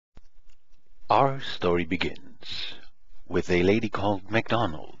Our story begins with a lady called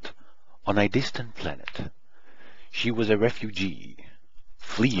MacDonald on a distant planet. She was a refugee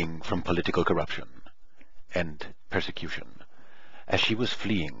fleeing from political corruption and persecution. As she was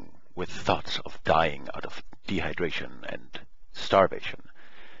fleeing with thoughts of dying out of dehydration and starvation,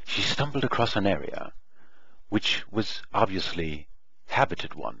 she stumbled across an area which was obviously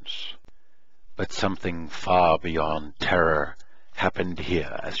habited once. But something far beyond terror happened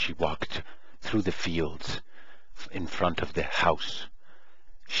here as she walked through the fields in front of the house.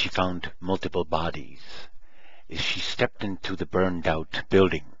 She found multiple bodies. She stepped into the burned-out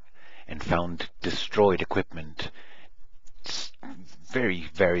building and found destroyed equipment,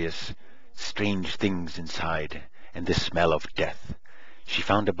 various strange things inside, and the smell of death. She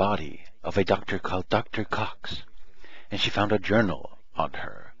found a body of a doctor called Dr. Cox, and she found a journal on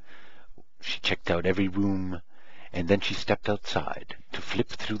her. She checked out every room, and then she stepped outside to flip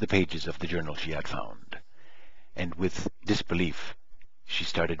through the pages of the journal she had found. And with disbelief, she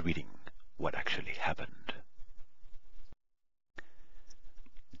started reading what actually happened.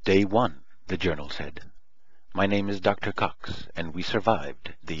 Day 1, the journal said. My name is Dr. Cox, and we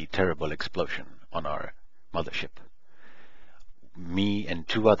survived the terrible explosion on our mothership. Me and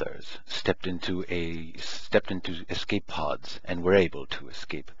 2 others stepped into escape pods and were able to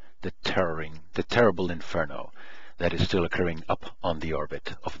escape the terrible inferno that is still occurring up on the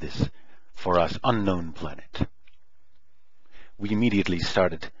orbit of this, for us, unknown planet. We immediately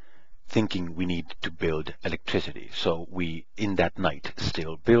started thinking we need to build electricity, so we, in that night,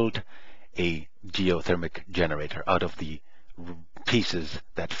 still built a geothermic generator out of the pieces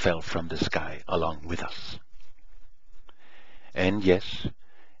that fell from the sky along with us. And yes,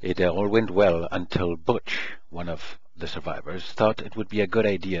 it all went well until Butch, one of the survivors, thought it would be a good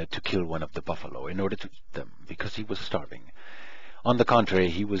idea to kill one of the buffalo in order to eat them because he was starving. On the contrary,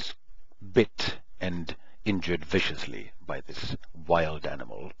 he was bit and injured viciously by this wild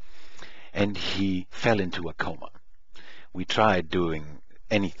animal, and he fell into a coma. We tried doing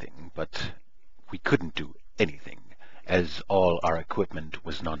anything, but we couldn't do anything, as all our equipment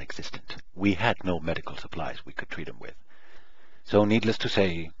was non-existent. We had no medical supplies we could treat him with. So needless to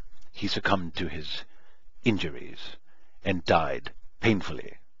say, he succumbed to his injuries and died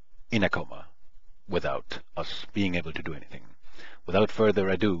painfully in a coma without us being able to do anything. Without further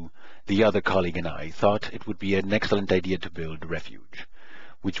ado, the other colleague and I thought it would be an excellent idea to build a refuge,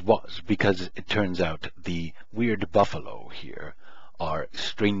 which was because it turns out the weird buffalo here are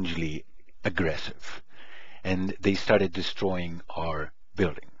strangely aggressive, and they started destroying our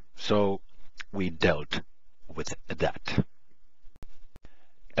building. So we dealt with that.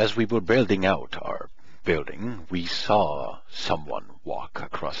 As we were building out our building, we saw someone walk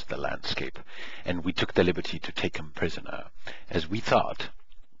across the landscape, and we took the liberty to take him prisoner, as we thought,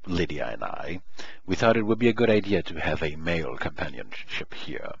 Lydia and I, we thought it would be a good idea to have a male companionship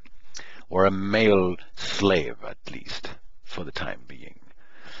here, or a male slave at least, for the time being.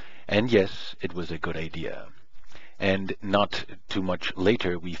 And yes, it was a good idea. And not too much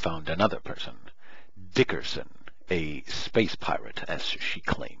later we found another person, Dickerson, a space pirate, as she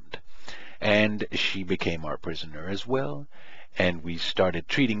claimed. And she became our prisoner as well, and we started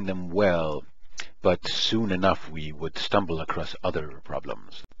treating them well, but soon enough we would stumble across other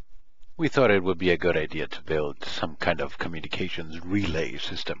problems. We thought it would be a good idea to build some kind of communications relay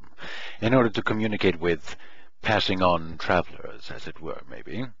system in order to communicate with passing on travelers, as it were,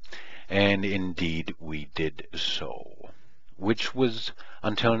 maybe. And indeed we did so, which was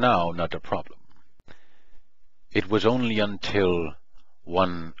until now not a problem. It was only until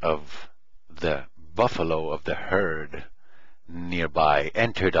one of the buffalo of the herd nearby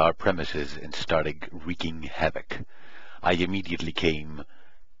entered our premises and started wreaking havoc. I immediately came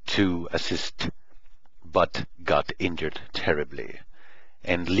to assist, but got injured terribly.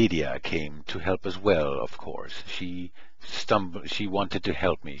 And Lydia came to help as well, of course. She wanted to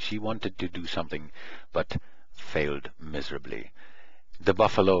help me. She wanted to do something, but failed miserably. The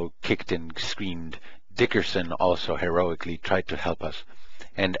buffalo kicked and screamed. Dickerson also heroically tried to help us,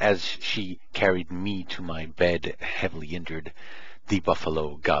 and as she carried me to my bed, heavily injured, the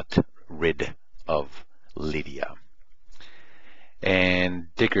buffalo got rid of Lydia. And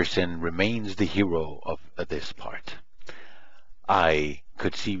Dickerson remains the hero of this part. I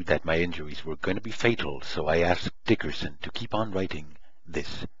could see that my injuries were going to be fatal, so I asked Dickerson to keep on writing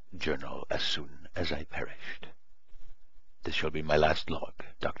this journal as soon as I perished. This shall be my last log.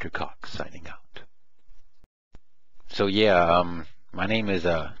 Dr. Cox signing out. So yeah, my name is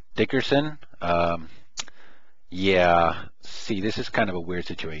Dickerson. Yeah, see, this is kind of a weird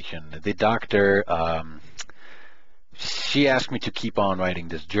situation. The doctor, she asked me to keep on writing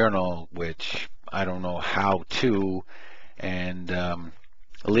this journal, which I don't know how to, and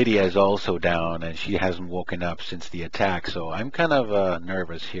Lydia is also down, and she hasn't woken up since the attack, so I'm kind of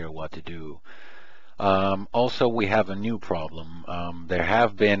nervous here what to do. Also, we have a new problem. There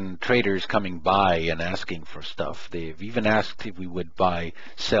have been traders coming by and asking for stuff. They've even asked if we would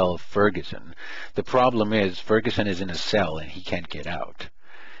sell Ferguson. The problem is Ferguson is in a cell and he can't get out.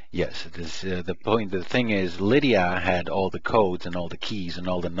 Yes, the thing is, Lydia had all the codes and all the keys and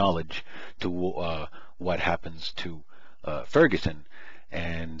all the knowledge to what happens to Ferguson,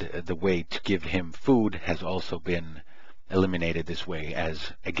 and the way to give him food has also been eliminated this way,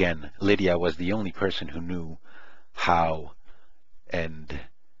 as again Lydia was the only person who knew how, and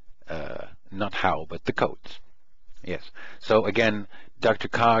not how but the codes. Yes, so again Dr.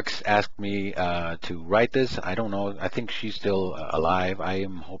 Cox asked me to write this. I don't know, I think she's still alive. I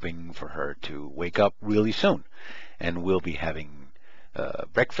am hoping for her to wake up really soon, and we'll be having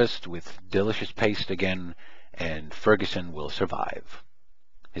breakfast with delicious paste again, and Ferguson will survive.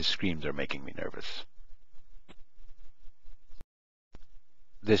 His screams are making me nervous.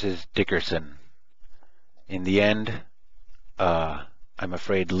 This is Dickerson. In the end, I'm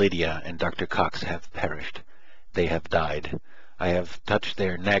afraid Lydia and Dr. Cox have perished. They have died. I have touched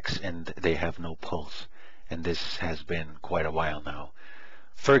their necks and they have no pulse, and this has been quite a while now.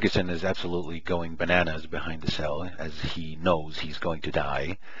 Ferguson is absolutely going bananas behind the cell, as he knows he's going to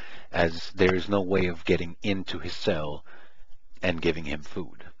die, as there is no way of getting into his cell and giving him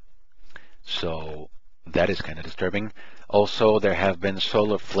food. So that is kind of disturbing. Also, there have been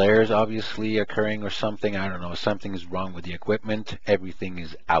solar flares obviously occurring or something. I don't know. Something is wrong with the equipment. Everything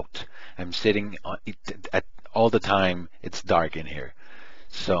is out. I'm sitting on it at all the time. It's dark in here.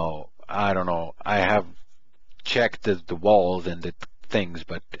 So I don't know. I have checked the walls and the things,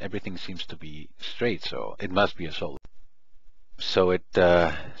 but everything seems to be straight. So it must be a solar. So it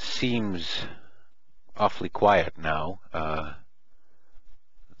seems awfully quiet now.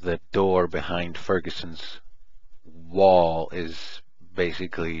 The door behind Ferguson's wall is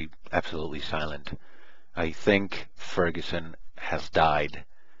basically absolutely silent. I think Ferguson has died,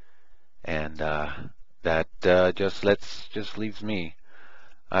 and that just leaves me.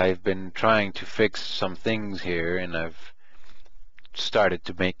 I've been trying to fix some things here, and I've started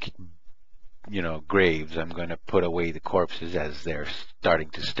to make, graves. I'm going to put away the corpses as they're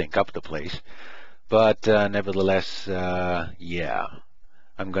starting to stink up the place. But nevertheless, yeah,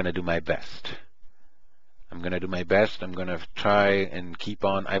 I'm going to do my best. I'm going to do my best. I'm going to try and keep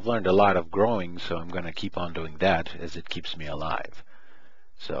on. I've learned a lot of growing, so I'm going to keep on doing that as it keeps me alive.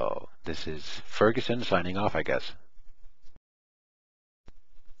 So this is Ferguson signing off, I guess.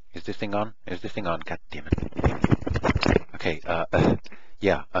 Is this thing on? Is this thing on? God damn it. Okay,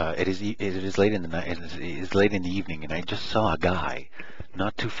 yeah, it is late in the night. It is late in the evening, and I just saw a guy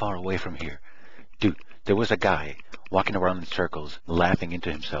not too far away from here. Dude, there was a guy walking around in circles, laughing into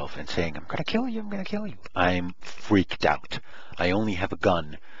himself and saying, "I'm gonna kill you, I'm gonna kill you." I'm freaked out. I only have a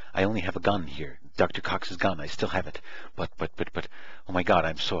gun. I only have a gun here. Dr. Cox's gun. I still have it. But, oh my God,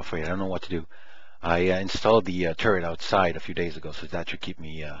 I'm so afraid. I don't know what to do. I installed the turret outside a few days ago, so that should keep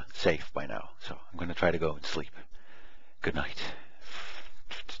me safe by now. So I'm gonna try to go and sleep. Good night.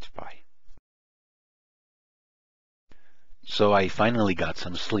 Bye. So I finally got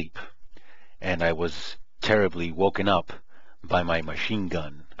some sleep, and I was terribly woken up by my machine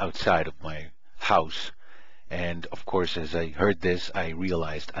gun outside of my house. And of course, as I heard this, I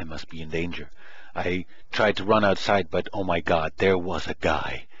realized I must be in danger. I tried to run outside, but oh my God, there was a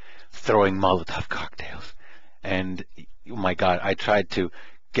guy throwing Molotov cocktails. And oh my God, I tried to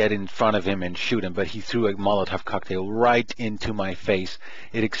get in front of him and shoot him, but he threw a Molotov cocktail right into my face.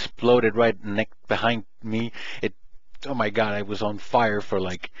 It exploded right behind me. Oh my God, I was on fire for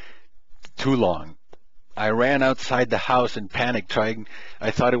like too long. I ran outside the house in panic,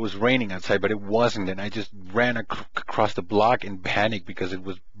 I thought it was raining outside, but it wasn't, and I just ran across the block in panic because it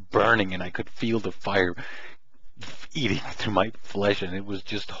was burning, and I could feel the fire eating through my flesh, and it was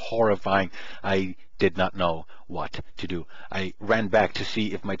just horrifying. I did not know what to do. I ran back to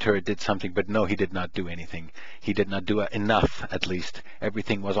see if my turret did something, but no, he did not do anything. He did not do enough, at least.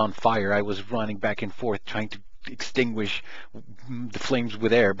 Everything was on fire. I was running back and forth, trying to extinguish the flames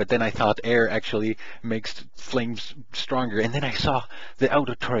with air, but then I thought air actually makes flames stronger, and then I saw the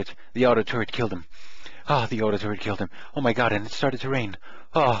outer turret. The outer turret killed him. The outer turret killed him. Oh my God, and it started to rain.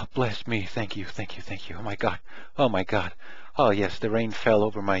 Oh, bless me. Thank you, thank you, thank you. Oh my God. Oh my God. Oh yes, the rain fell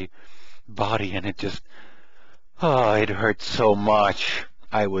over my body, and it just, it hurt so much.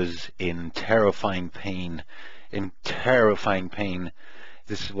 I was in terrifying pain.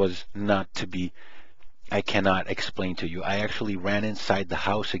 This was not to be I cannot explain to you. I actually ran inside the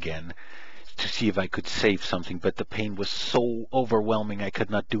house again to see if I could save something, but the pain was so overwhelming I could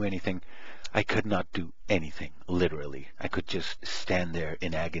not do anything. I could not do anything, literally. I could just stand there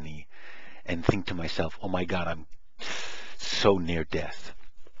in agony and think to myself, oh my God, I'm so near death.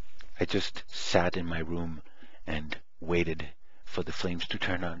 I just sat in my room and waited for the flames to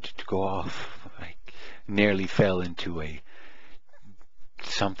turn on, to go off. I nearly fell into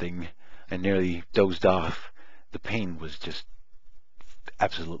something and nearly dozed off. The pain was just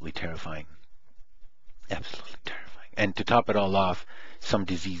absolutely terrifying. Absolutely terrifying. And to top it all off, some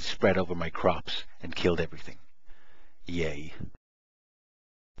disease spread over my crops and killed everything. Yay.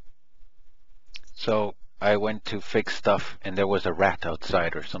 So I went to fix stuff, and there was a rat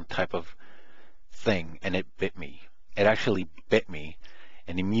outside or some type of thing, and it bit me. It actually bit me,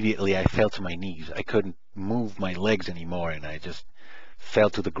 and immediately I fell to my knees. I couldn't move my legs anymore, and I just fell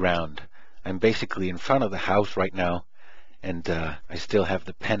to the ground. I'm basically in front of the house right now, and I still have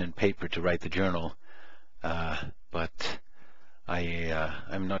the pen and paper to write the journal, but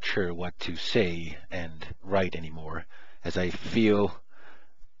I'm not sure what to say and write anymore, as I feel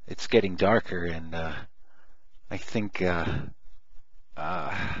it's getting darker, and I think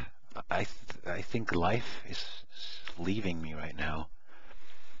I think life is leaving me right now.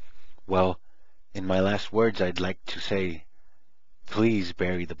 Well, in my last words, I'd like to say, please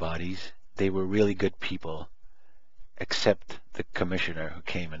bury the bodies. They were really good people, except the commissioner who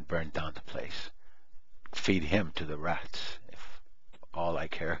came and burned down the place. Feed him to the rats, if all I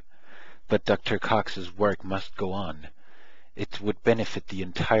care. But Dr. Cox's work must go on. It would benefit the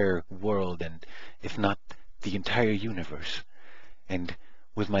entire world, and if not the entire universe. And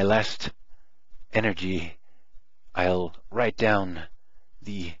with my last energy, I'll write down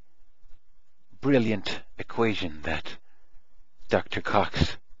the brilliant equation that Dr.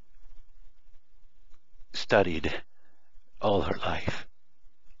 Cox studied all her life.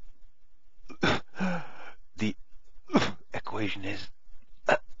 The equation is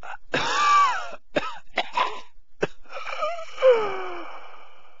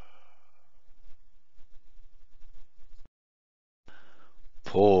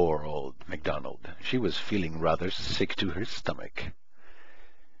poor old MacDonald. She was feeling rather sick to her stomach.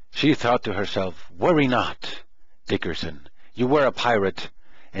 She thought to herself, worry not, Dickerson. You were a pirate,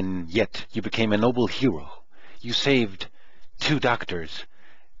 and yet you became a noble hero. You saved 2 doctors,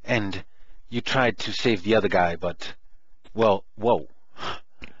 and you tried to save the other guy, but, well, whoa.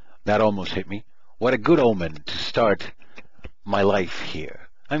 That almost hit me. What a good omen to start my life here.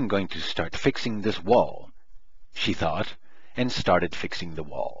 I'm going to start fixing this wall, she thought, and started fixing the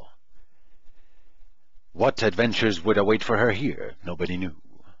wall. What adventures would await for her here? Nobody knew.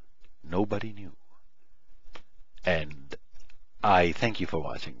 Nobody knew. And I thank you for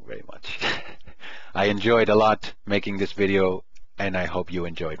watching very much. I enjoyed a lot making this video, and I hope you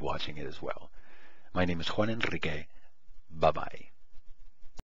enjoyed watching it as well. My name is Juan Enrique. Bye-bye.